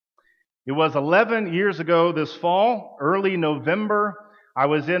It was 11 years ago this fall, early November. I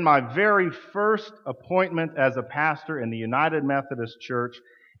was in my very first appointment as a pastor in the United Methodist Church,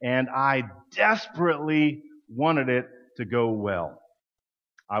 and I desperately wanted it to go well.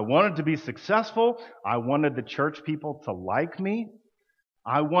 I wanted to be successful. I wanted the church people to like me.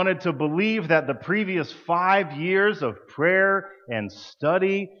 I wanted to believe that the previous 5 years of prayer and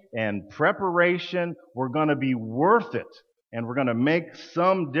study and preparation were going to be worth it, and were going to make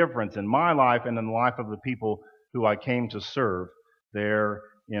some difference in my life and in the life of the people who I came to serve there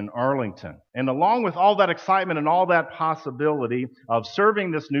in Arlington. And along with all that excitement and all that possibility of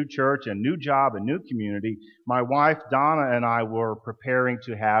serving this new church and new job and new community, my wife Donna and I were preparing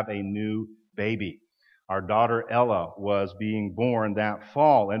to have a new baby. Our daughter Ella was being born that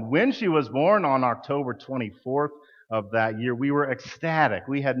fall. And when she was born on October 24th of that year, we were ecstatic.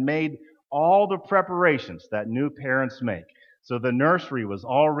 We had made all the preparations that new parents make. So the nursery was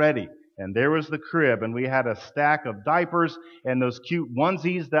all ready, and there was the crib, and we had a stack of diapers and those cute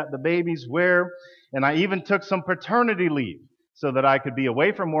onesies that the babies wear. And I even took some paternity leave so that I could be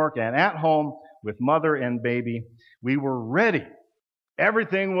away from work and at home with mother and baby. We were ready.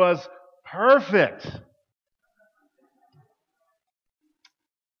 Everything was perfect.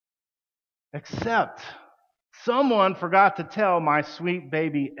 Except someone forgot to tell my sweet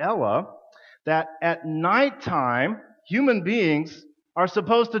baby Ella that at nighttime, human beings are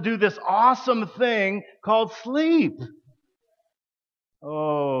supposed to do this awesome thing called sleep.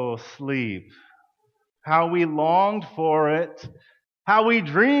 Oh, sleep. How we longed for it. How we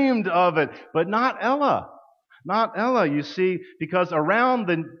dreamed of it. But not Ella. Not Ella, you see, because around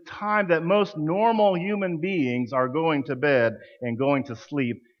the time that most normal human beings are going to bed and going to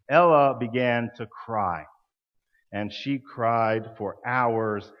sleep, Ella began to cry. And she cried for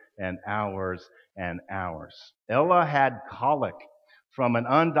hours and hours and hours. Ella had colic from an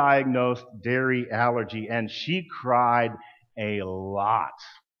undiagnosed dairy allergy, and she cried a lot.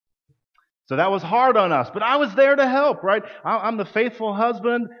 So that was hard on us, but I was there to help, right? I'm the faithful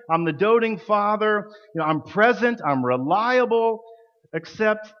husband. I'm the doting father. I'm present. I'm reliable.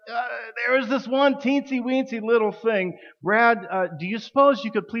 Except there is this one teensy-weensy little thing. Brad, do you suppose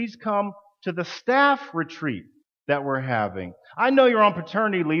you could please come to the staff retreat that we're having? I know you're on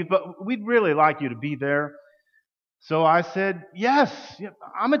paternity leave, but we'd really like you to be there. So I said, yes,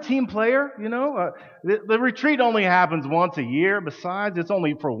 I'm a team player, The retreat only happens once a year. Besides, it's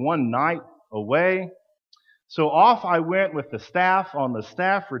only for one night away. So off I went with the staff on the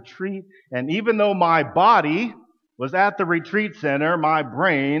staff retreat, and even though my body was at the retreat center, my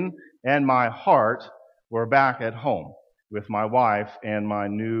brain and my heart were back at home with my wife and my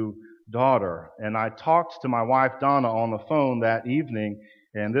new daughter. And I talked to my wife Donna on the phone that evening,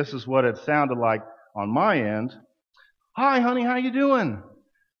 and this is what it sounded like on my end. Hi, honey, how you doing?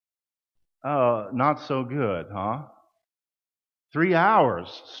 Not so good, huh? 3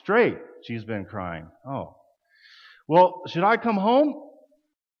 hours straight she's been crying. Oh. Well, should I come home?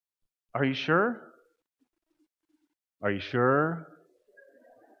 Are you sure? Are you sure?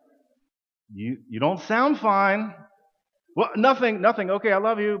 You don't sound fine. Well, nothing. Okay, I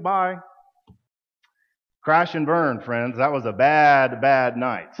love you. Bye. Crash and burn, friends. That was a bad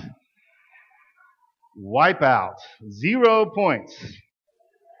night. Wipeout. 0 points.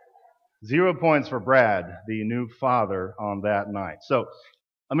 0 points for Brad, the new father, on that night. So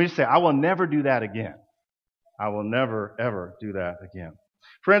let me just say, I will never do that again. I will never, ever do that again.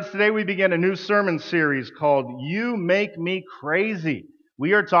 Friends, today we begin a new sermon series called You Make Me Crazy.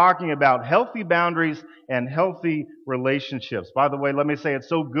 We are talking about healthy boundaries and healthy relationships. By the way, let me say it's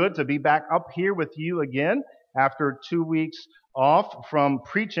so good to be back up here with you again after 2 weeks off from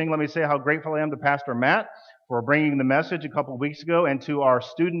preaching. Let me say how grateful I am to Pastor Matt for bringing the message a couple weeks ago, and to our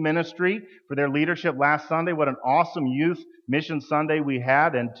student ministry for their leadership last Sunday. What an awesome youth mission Sunday we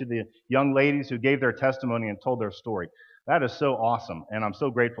had, and to the young ladies who gave their testimony and told their story. That is so awesome, and I'm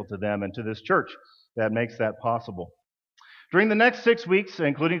so grateful to them and to this church that makes that possible. During the next 6 weeks,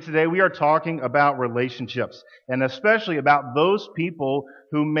 including today, we are talking about relationships, and especially about those people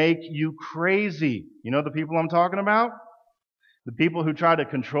who make you crazy. You know the people I'm talking about? The people who try to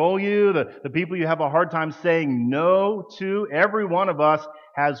control you, the people you have a hard time saying no to. Every one of us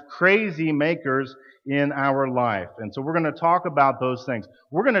has crazy makers in our life. And so we're going to talk about those things.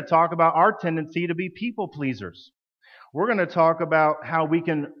 We're going to talk about our tendency to be people pleasers. We're going to talk about how we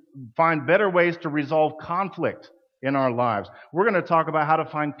can find better ways to resolve conflict in our lives. We're going to talk about how to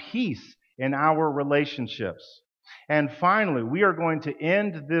find peace in our relationships. And finally, we are going to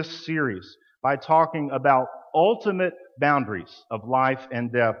end this series by talking about ultimate boundaries of life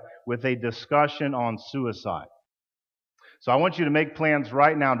and death with a discussion on suicide. So I want you to make plans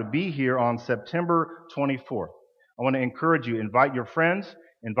right now to be here on September 24th. I want to encourage you, invite your friends,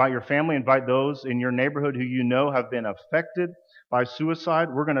 invite your family, invite those in your neighborhood who you know have been affected by suicide.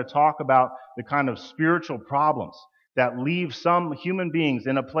 We're going to talk about the kind of spiritual problems that leave some human beings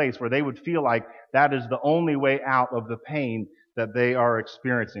in a place where they would feel like that is the only way out of the pain that they are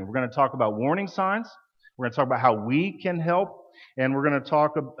experiencing. We're going to talk about warning signs. We're going to talk about how we can help. And we're going to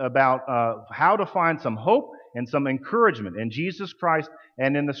talk about how to find some hope and some encouragement in Jesus Christ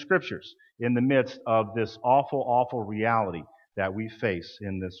and in the Scriptures in the midst of this awful, awful reality that we face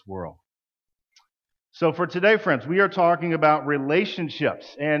in this world. So for today, friends, we are talking about relationships.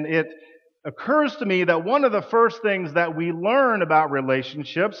 And it occurs to me that one of the first things that we learn about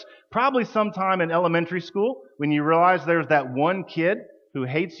relationships, probably sometime in elementary school, when you realize there's that one kid who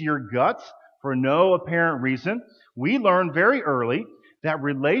hates your guts for no apparent reason, we learn very early that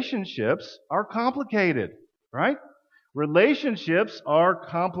relationships are complicated, right? Relationships are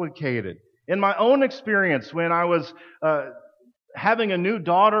complicated. In my own experience, when I was having a new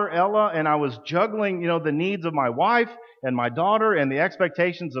daughter, Ella, and I was juggling, the needs of my wife and my daughter and the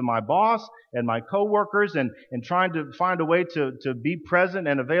expectations of my boss and my coworkers and trying to find a way to be present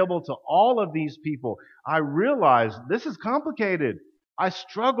and available to all of these people, I realized this is complicated. I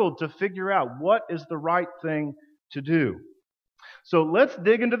struggled to figure out what is the right thing to do. So let's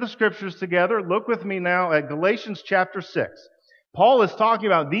dig into the Scriptures together. Look with me now at Galatians chapter 6. Paul is talking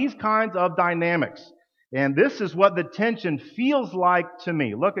about these kinds of dynamics. And this is what the tension feels like to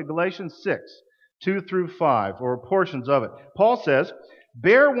me. Look at Galatians 6, 2 through 5, or portions of it. Paul says,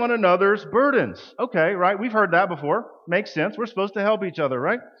 bear one another's burdens. Okay, right? We've heard that before. Makes sense. We're supposed to help each other,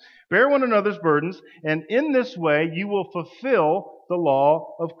 right? Bear one another's burdens, and in this way you will fulfill the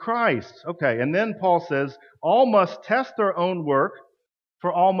law of Christ. Okay, and then Paul says, all must test their own work,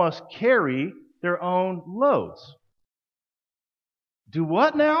 for all must carry their own loads. Do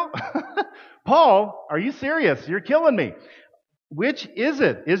what now? Paul, are you serious? You're killing me. Which is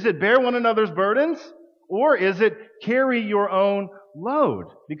it? Is it bear one another's burdens? Or is it carry your own load?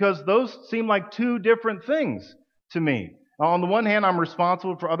 Because those seem like two different things to me. On the one hand, I'm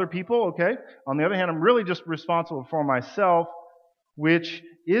responsible for other people, okay? On the other hand, I'm really just responsible for myself. Which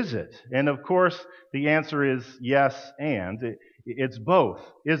is it? And of course, the answer is yes and. It's both,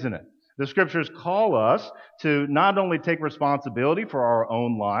 isn't it? The Scriptures call us to not only take responsibility for our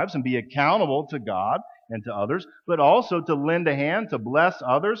own lives and be accountable to God and to others, but also to lend a hand, to bless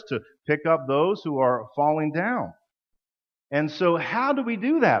others, to pick up those who are falling down. And so how do we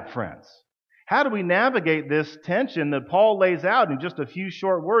do that, friends? How do we navigate this tension that Paul lays out in just a few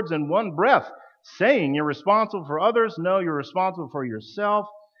short words in one breath, saying you're responsible for others? No, you're responsible for yourself.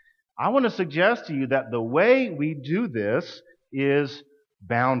 I want to suggest to you that the way we do this is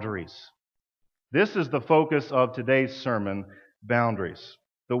boundaries. This is the focus of today's sermon, boundaries.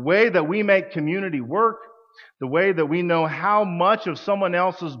 The way that we make community work, the way that we know how much of someone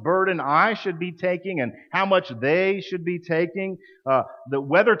else's burden I should be taking and how much they should be taking,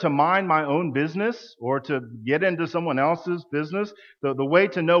 whether to mind my own business or to get into someone else's business, the way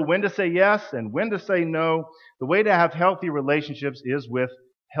to know when to say yes and when to say no, the way to have healthy relationships is with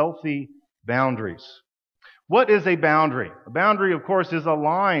healthy boundaries. What is a boundary? A boundary, of course, is a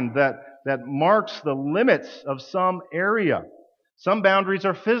line that marks the limits of some area. Some boundaries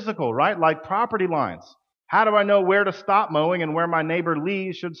are physical, right? Like property lines. How do I know where to stop mowing and where my neighbor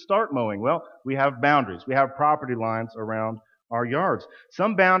Lee should start mowing? Well, we have boundaries. We have property lines around our yards.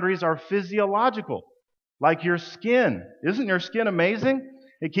 Some boundaries are physiological, like your skin. Isn't your skin amazing?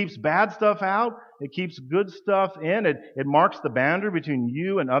 It keeps bad stuff out. It keeps good stuff in. It marks the boundary between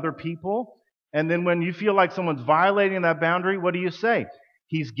you and other people. And then when you feel like someone's violating that boundary, what do you say?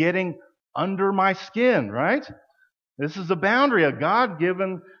 He's getting under my skin, right? This is a boundary, a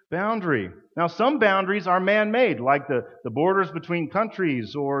God-given boundary. Now, some boundaries are man-made, like the borders between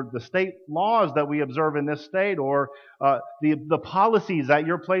countries or the state laws that we observe in this state or the policies at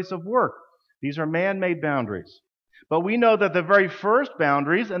your place of work. These are man-made boundaries. But we know that the very first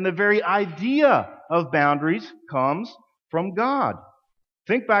boundaries and the very idea of boundaries comes from God.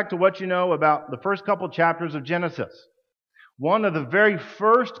 Think back to what you know about the first couple chapters of Genesis. One of the very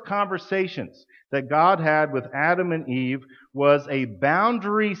first conversations that God had with Adam and Eve was a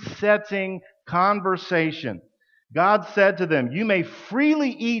boundary-setting conversation. God said to them, "You may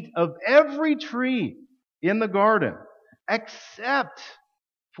freely eat of every tree in the garden, except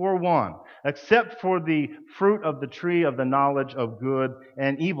for one, except for the fruit of the tree of the knowledge of good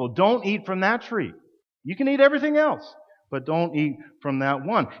and evil. Don't eat from that tree. You can eat everything else, but don't eat from that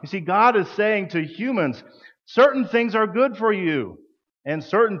one." You see, God is saying to humans, certain things are good for you, and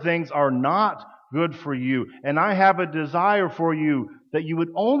certain things are not good for you. And I have a desire for you that you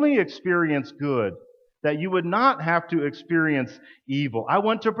would only experience good, that you would not have to experience evil. I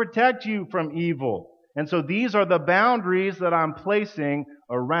want to protect you from evil. And so these are the boundaries that I'm placing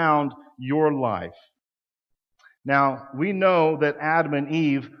around your life. Now, we know that Adam and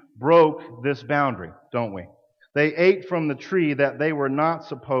Eve broke this boundary, don't we? They ate from the tree that they were not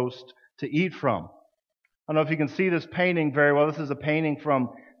supposed to eat from. I don't know if you can see this painting very well. This is a painting from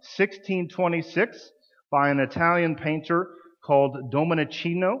 1626 by an Italian painter called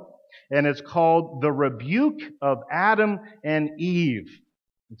Domenichino, and it's called The Rebuke of Adam and Eve.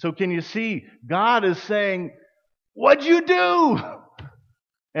 So can you see, God is saying, "What'd you do?"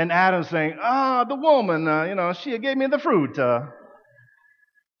 And Adam's saying, the woman, she gave me the fruit.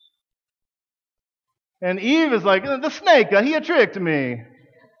 And Eve is like, "The snake, he had tricked me."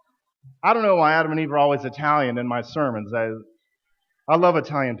 I don't know why Adam and Eve are always Italian in my sermons. I love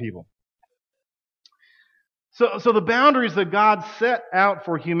Italian people. So the boundaries that God set out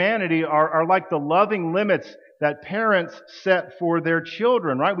for humanity are like the loving limits that parents set for their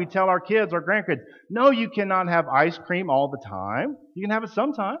children, right? We tell our kids, our grandkids, no, you cannot have ice cream all the time. You can have it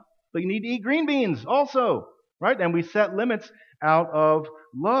sometime, but you need to eat green beans also, right? And we set limits out of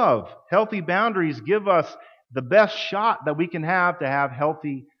love. Healthy boundaries give us the best shot that we can have to have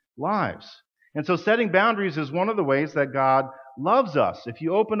healthy lives. And so setting boundaries is one of the ways that God loves us. If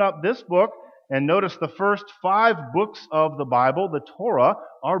you open up this book and notice the first 5 books of the Bible, the Torah,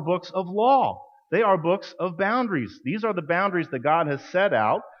 are books of law. They are books of boundaries. These are the boundaries that God has set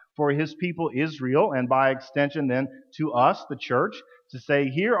out for His people Israel, and by extension then to us, the church, to say,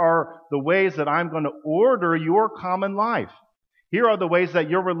 here are the ways that I'm going to order your common life. Here are the ways that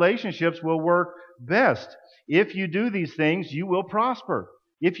your relationships will work best. If you do these things, you will prosper.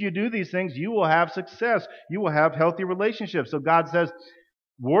 If you do these things, you will have success. You will have healthy relationships. So God says,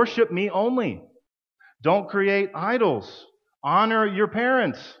 worship me only. Don't create idols. Honor your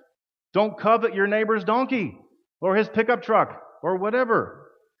parents. Don't covet your neighbor's donkey or his pickup truck or whatever.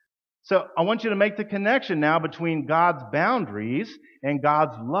 So I want you to make the connection now between God's boundaries and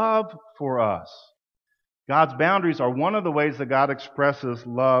God's love for us. God's boundaries are one of the ways that God expresses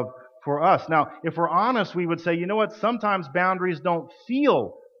love for us. Now, if we're honest, we would say, you know what? Sometimes boundaries don't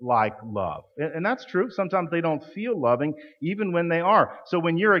feel like love. And that's true. Sometimes they don't feel loving, even when they are. So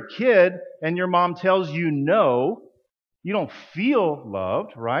when you're a kid and your mom tells you no, you don't feel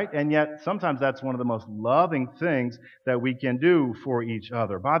loved, right? And yet sometimes that's one of the most loving things that we can do for each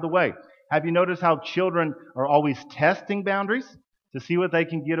other. By the way, have you noticed how children are always testing boundaries to see what they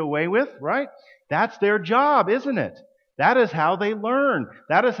can get away with, right? That's their job, isn't it? That is how they learn.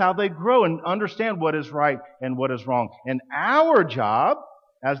 That is how they grow and understand what is right and what is wrong. And our job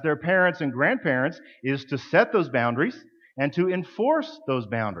as their parents and grandparents is to set those boundaries and to enforce those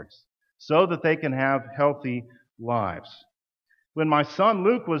boundaries so that they can have healthy lives. When my son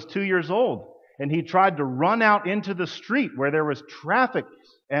Luke was 2 years old and he tried to run out into the street where there was traffic,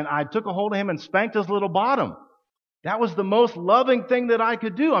 and I took a hold of him and spanked his little bottom. That was the most loving thing that I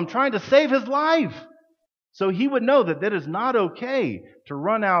could do. I'm trying to save his life. So he would know that it is not okay to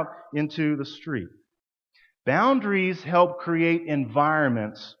run out into the street. Boundaries help create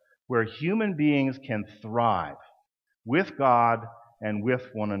environments where human beings can thrive with God and with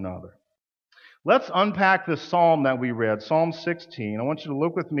one another. Let's unpack this psalm that we read, Psalm 16. I want you to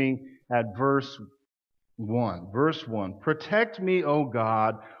look with me at verse 1. Verse 1. Protect me, O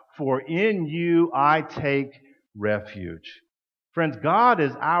God, for in you I take refuge. Friends, God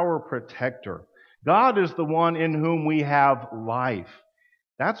is our protector. God is the one in whom we have life.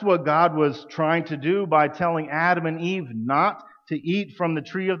 That's what God was trying to do by telling Adam and Eve not to eat from the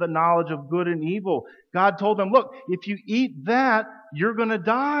tree of the knowledge of good and evil. God told them, look, if you eat that, you're going to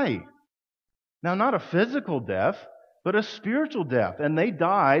die. Now, not a physical death, but a spiritual death. And they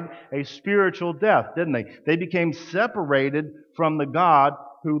died a spiritual death, didn't they? They became separated from the God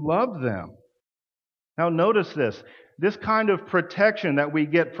who loved them. Now, notice this. This kind of protection that we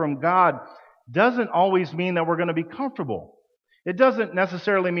get from God doesn't always mean that we're going to be comfortable. It doesn't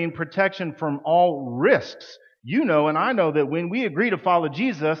necessarily mean protection from all risks. You know and I know that when we agree to follow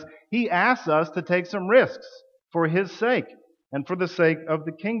Jesus, He asks us to take some risks for His sake and for the sake of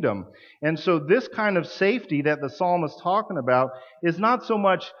the kingdom. And so this kind of safety that the psalm is talking about is not so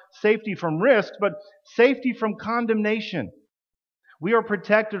much safety from risk, but safety from condemnation. We are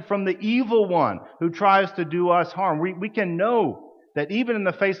protected from the evil one who tries to do us harm. We can know that even in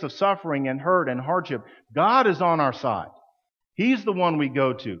the face of suffering and hurt and hardship, God is on our side. He's the one we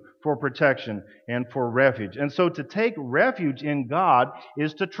go to for protection and for refuge. And so to take refuge in God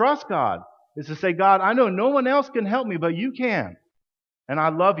is to trust God. Is to say, God, I know no one else can help me, but you can. And I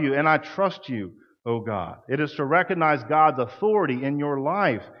love you and I trust you O God. It is to recognize God's authority in your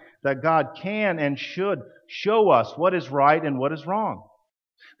life, that God can and should show us what is right and what is wrong.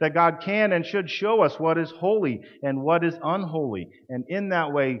 That God can and should show us what is holy and what is unholy, and in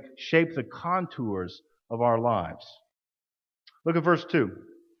that way shape the contours of our lives. Look at verse 2.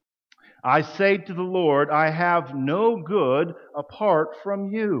 I say to the Lord, I have no good apart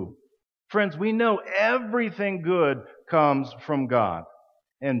from you. Friends, we know everything good comes from God.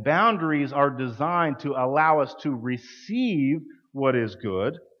 And boundaries are designed to allow us to receive what is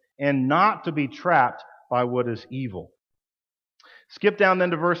good and not to be trapped by what is evil. Skip down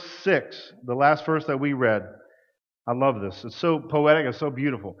then to verse 6, the last verse that we read. I love this. It's so poetic, it's so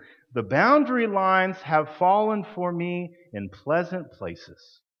beautiful. The boundary lines have fallen for me in pleasant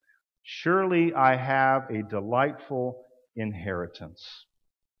places. Surely I have a delightful inheritance.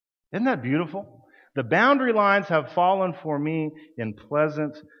 Isn't that beautiful? The boundary lines have fallen for me in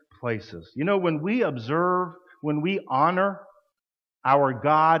pleasant places. You know, when we observe, when we honor our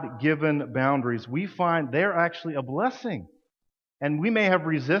God-given boundaries, we find they're actually a blessing. And we may have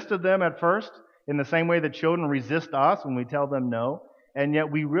resisted them at first in the same way that children resist us when we tell them no. And yet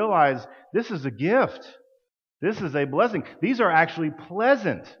we realize this is a gift. This is a blessing. These are actually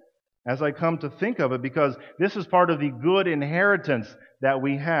pleasant as I come to think of it, because this is part of the good inheritance that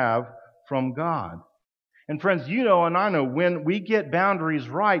we have from God. And friends, you know and I know when we get boundaries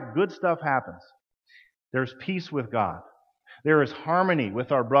right, good stuff happens. There's peace with God. There is harmony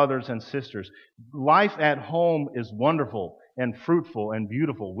with our brothers and sisters. Life at home is wonderful and fruitful and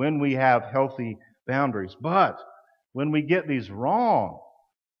beautiful when we have healthy boundaries. But when we get these wrong,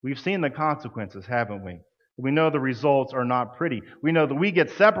 we've seen the consequences, haven't we? We know the results are not pretty. We know that we get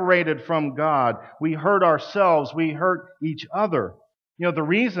separated from God. We hurt ourselves. We hurt each other. You know, the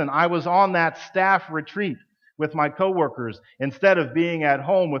reason I was on that staff retreat with my coworkers instead of being at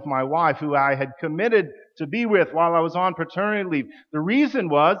home with my wife, who I had committed to be with while I was on paternity leave, the reason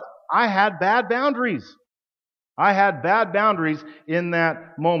was I had bad boundaries. I had bad boundaries in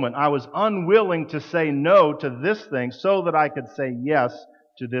that moment. I was unwilling to say no to this thing so that I could say yes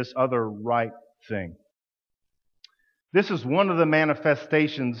to this other right thing. This is one of the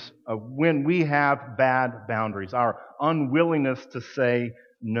manifestations of when we have bad boundaries, our unwillingness to say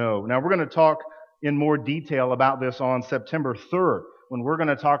no. Now, we're going to talk in more detail about this on September 3rd, when we're going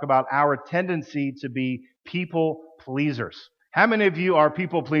to talk about our tendency to be people pleasers. How many of you are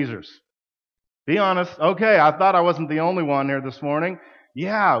people pleasers? Be honest. Okay, I thought I wasn't the only one here this morning.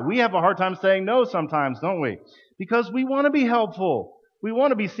 Yeah, we have a hard time saying no sometimes, don't we? Because we want to be helpful. We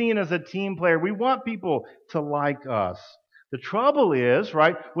want to be seen as a team player. We want people to like us. The trouble is,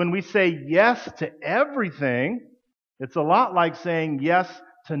 right, when we say yes to everything, it's a lot like saying yes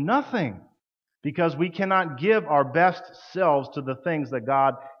to nothing, because we cannot give our best selves to the things that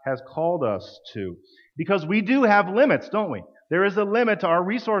God has called us to. Because we do have limits, don't we? There is a limit to our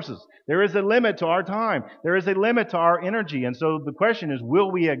resources. There is a limit to our time. There is a limit to our energy. And so the question is,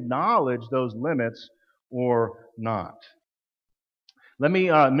 will we acknowledge those limits or not? Let me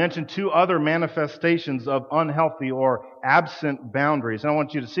mention two other manifestations of unhealthy or absent boundaries. And I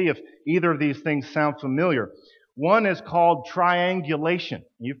want you to see if either of these things sound familiar. One is called triangulation.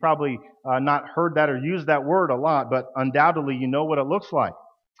 You've probably not heard that or used that word a lot, but undoubtedly you know what it looks like.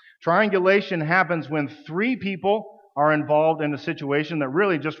 Triangulation happens when three people are involved in a situation that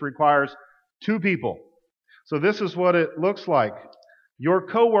really just requires two people. So this is what it looks like. Your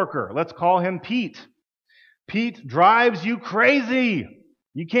coworker, let's call him Pete. Pete drives you crazy.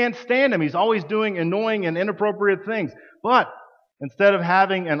 You can't stand him. He's always doing annoying and inappropriate things. But instead of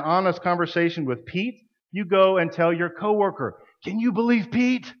having an honest conversation with Pete, you go and tell your coworker, "Can you believe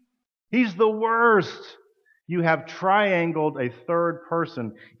Pete? He's the worst." You have triangled a third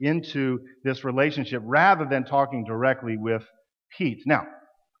person into this relationship rather than talking directly with Pete. Now,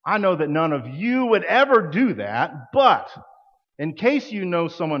 I know that none of you would ever do that, but in case you know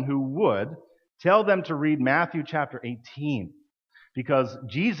someone who would, tell them to read Matthew chapter 18, because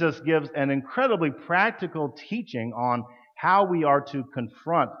Jesus gives an incredibly practical teaching on how we are to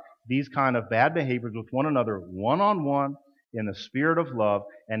confront these kind of bad behaviors with one another, one-on-one, in the spirit of love,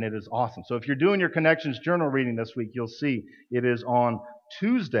 and it is awesome. So if you're doing your Connections Journal reading this week, you'll see it is on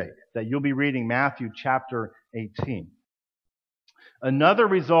Tuesday that you'll be reading Matthew chapter 18. Another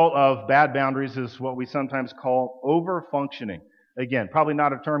result of bad boundaries is what we sometimes call over-functioning. Again, probably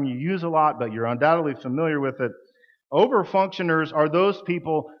not a term you use a lot, but you're undoubtedly familiar with it. Over-functioners are those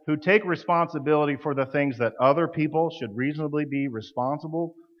people who take responsibility for the things that other people should reasonably be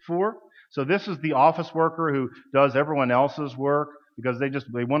responsible for. So this is the office worker who does everyone else's work because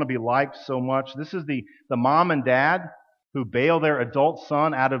they want to be liked so much. This is the mom and dad who bail their adult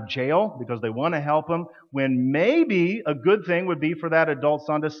son out of jail because they want to help him, when maybe a good thing would be for that adult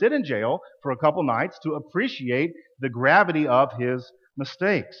son to sit in jail for a couple nights to appreciate the gravity of his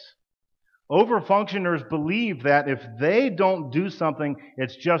mistakes. Overfunctioners believe that if they don't do something,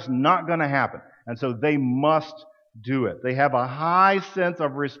 it's just not going to happen. And so they must do it. They have a high sense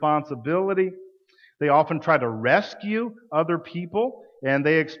of responsibility. They often try to rescue other people, and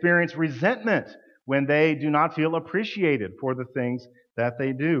they experience resentment when they do not feel appreciated for the things that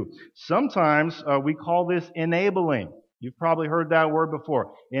they do. Sometimes we call this enabling. You've probably heard that word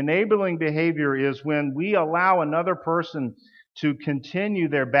before. Enabling behavior is when we allow another person to continue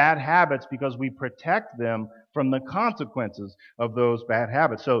their bad habits because we protect them from the consequences of those bad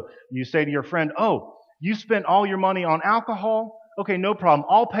habits. So you say to your friend, "Oh, you spent all your money on alcohol? Okay, no problem.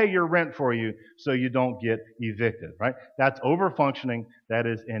 I'll pay your rent for you so you don't get evicted," right? That's overfunctioning. That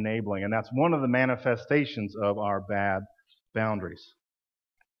is enabling. And that's one of the manifestations of our bad boundaries.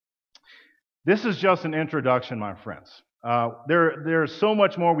 This is just an introduction, my friends. There's so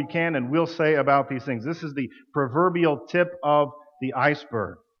much more we can and will say about these things. This is the proverbial tip of the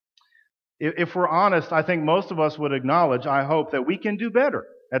iceberg. If we're honest, I think most of us would acknowledge, I hope, that we can do better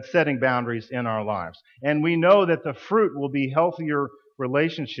at setting boundaries in our lives. And we know that the fruit will be healthier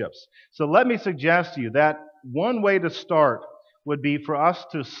relationships. So let me suggest to you that one way to start would be for us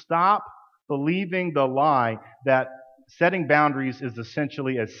to stop believing the lie that setting boundaries is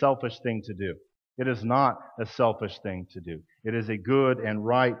essentially a selfish thing to do. It is not a selfish thing to do. It is a good and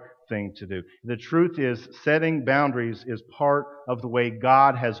right thing to do. The truth is, setting boundaries is part of the way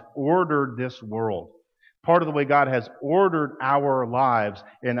God has ordered this world. Part of the way God has ordered our lives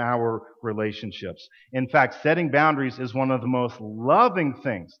and our relationships. In fact, setting boundaries is one of the most loving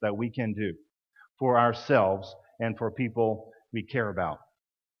things that we can do for ourselves and for people we care about.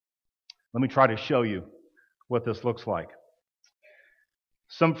 Let me try to show you what this looks like.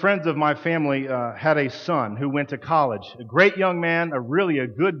 Some friends of my family had a son who went to college. A great young man, really a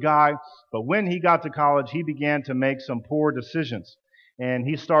good guy, but when he got to college, he began to make some poor decisions. And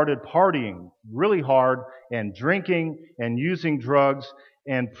he started partying really hard and drinking and using drugs,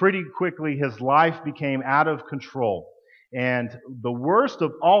 and pretty quickly his life became out of control. And the worst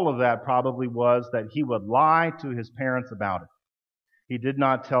of all of that probably was that he would lie to his parents about it. He did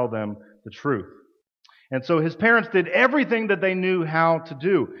not tell them the truth. And so his parents did everything that they knew how to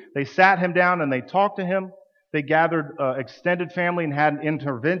do. They sat him down and they talked to him. They gathered extended family and had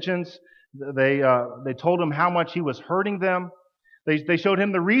interventions. They told him how much he was hurting them. They showed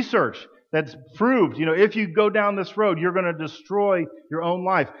him the research that's proved, if you go down this road, you're going to destroy your own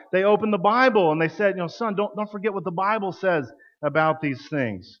life. They opened the Bible and they said, son, don't forget what the Bible says about these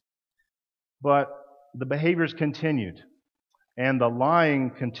things. But the behaviors continued. And the lying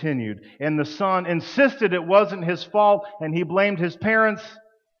continued. And the son insisted it wasn't his fault, and he blamed his parents.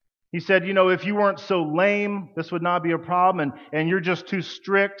 He said, if you weren't so lame, this would not be a problem, and you're just too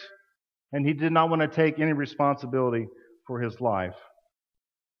strict. And he did not want to take any responsibility for his life.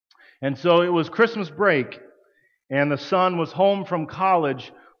 And so it was Christmas break, and the son was home from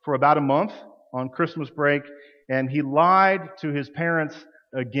college for about a month on Christmas break, and he lied to his parents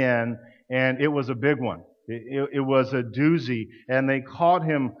again, and it was a big one. It was a doozy, and they caught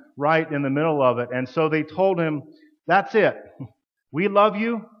him right in the middle of it. And so they told him, "That's it. We love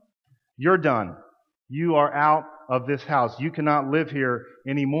you. You're done. You are out of this house. You cannot live here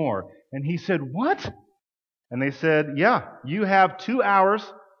anymore." And he said, "What?" And they said, "Yeah, you have 2 hours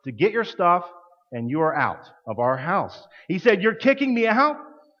to get your stuff, and you are out of our house." He said, "You're kicking me out?"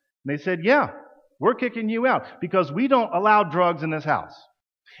 And they said, "Yeah, we're kicking you out because we don't allow drugs in this house.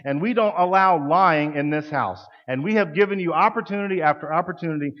 And we don't allow lying in this house. And we have given you opportunity after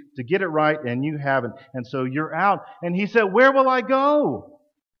opportunity to get it right, and you haven't. And so you're out." And he said, "Where will I go?"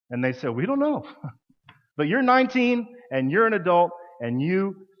 And they said, "We don't know. But you're 19, and you're an adult, and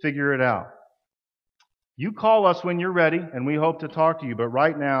you figure it out. You call us when you're ready, and we hope to talk to you. But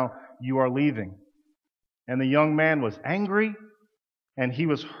right now, you are leaving." And the young man was angry, and he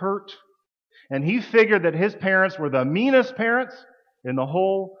was hurt. And he figured that his parents were the meanest parents in the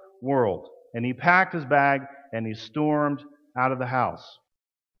whole world. And he packed his bag and he stormed out of the house.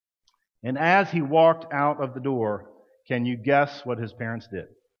 And as he walked out of the door, can you guess what his parents did?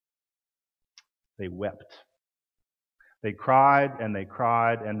 They wept. They cried and they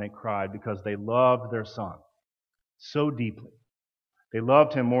cried and they cried because they loved their son so deeply. They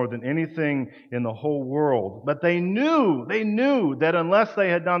loved him more than anything in the whole world. But they knew that unless they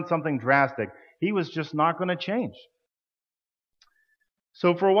had done something drastic, he was just not going to change.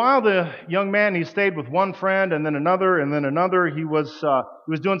 So for a while, the young man, he stayed with one friend and then another and then another. He was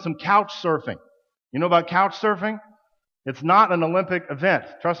doing some couch surfing. You know about couch surfing? It's not an Olympic event.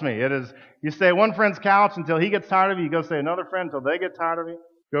 Trust me, it is. You stay at one friend's couch until he gets tired of you. You go stay at another friend until they get tired of you.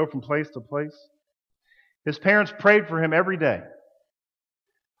 Go from place to place. His parents prayed for him every day.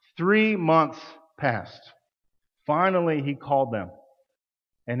 3 months passed. Finally, he called them.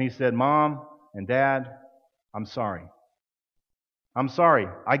 And he said, Mom and Dad, I'm sorry. I'm sorry.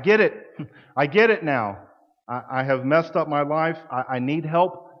 I get it. I get it now. I have messed up my life. I need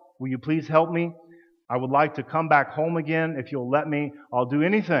help. Will you please help me? I would like to come back home again. If you'll let me, I'll do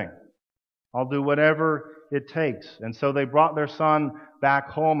anything. I'll do whatever it takes. And so they brought their son back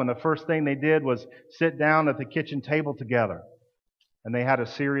home, and the first thing they did was sit down at the kitchen table together. And they had a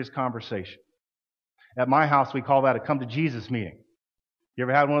serious conversation. At my house, we call that a come to Jesus meeting. You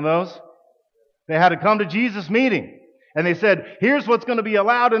ever had one of those? They had a come to Jesus meeting. And they said, here's what's going to be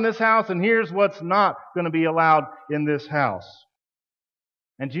allowed in this house, and here's what's not going to be allowed in this house.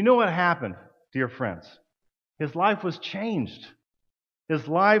 And do you know what happened, dear friends? His life was changed. His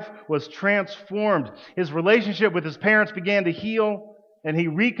life was transformed. His relationship with his parents began to heal, and he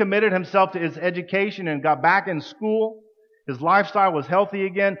recommitted himself to his education and got back in school. His lifestyle was healthy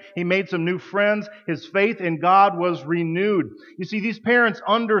again. He made some new friends. His faith in God was renewed. You see, these parents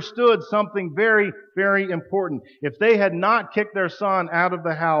understood something very, very important. If they had not kicked their son out of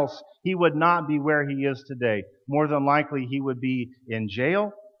the house, he would not be where he is today. More than likely, he would be in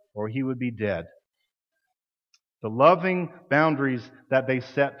jail or he would be dead. The loving boundaries that they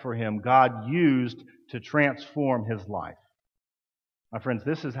set for him, God used to transform his life. My friends,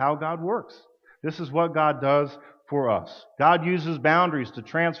 this is how God works. This is what God does for us. God uses boundaries to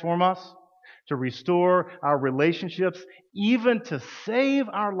transform us, to restore our relationships, even to save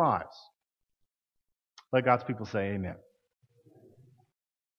our lives. Let God's people say amen.